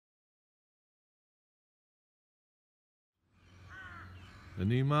The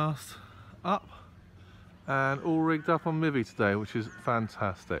new mast up and all rigged up on Mivvy today, which is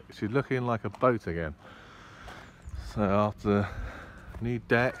fantastic. She's looking like a boat again. So after new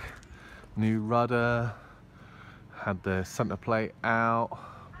deck, new rudder, had the centre plate out,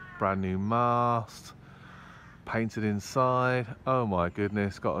 brand new mast, painted inside. Oh my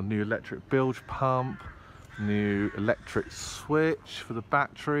goodness, got a new electric bilge pump, new electric switch for the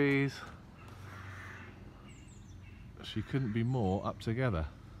batteries. She couldn't be more up together.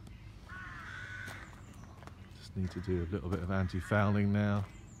 Just need to do a little bit of anti-fouling now.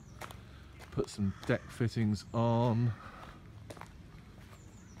 Put some deck fittings on.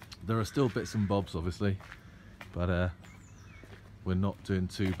 There are still bits and bobs obviously, but we're not doing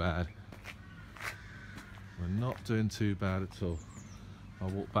too bad. We're not doing too bad at all. I'll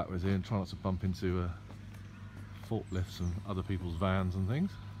walk backwards here and try not to bump into forklifts and other people's vans and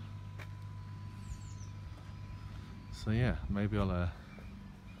things. So yeah, maybe I'll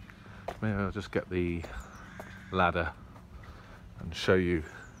just get the ladder and show you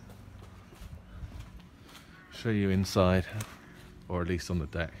inside, or at least on the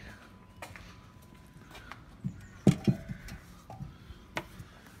deck.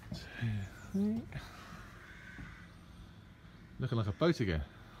 Looking like a boat again.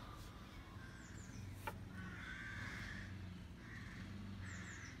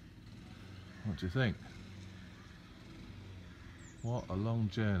 What do you think? What a long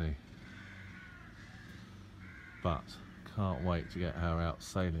journey. But can't wait to get her out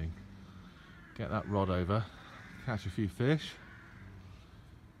sailing. Get that rod over, catch a few fish,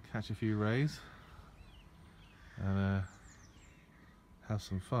 catch a few rays, and have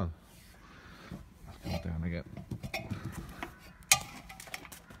some fun. Let's come down again.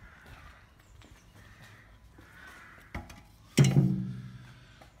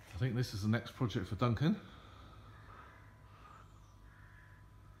 I think this is the next project for Duncan.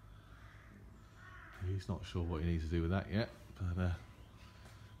 He's not sure what he needs to do with that yet, but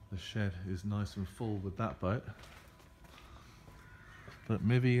the shed is nice and full with that boat. But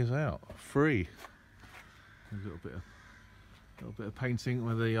Mivvy is out, free. There's a little bit of painting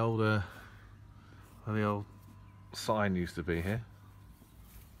where the old sign used to be here.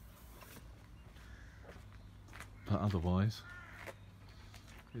 But otherwise,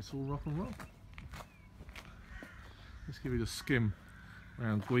 it's all rock and roll. Let's give you a skim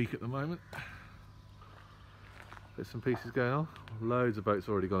around Gweek at the moment. Bits and pieces going on. Loads of boats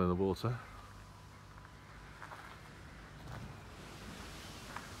already gone in the water.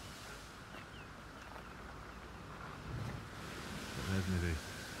 But there's Mivvy.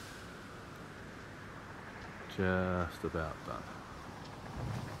 Just about done.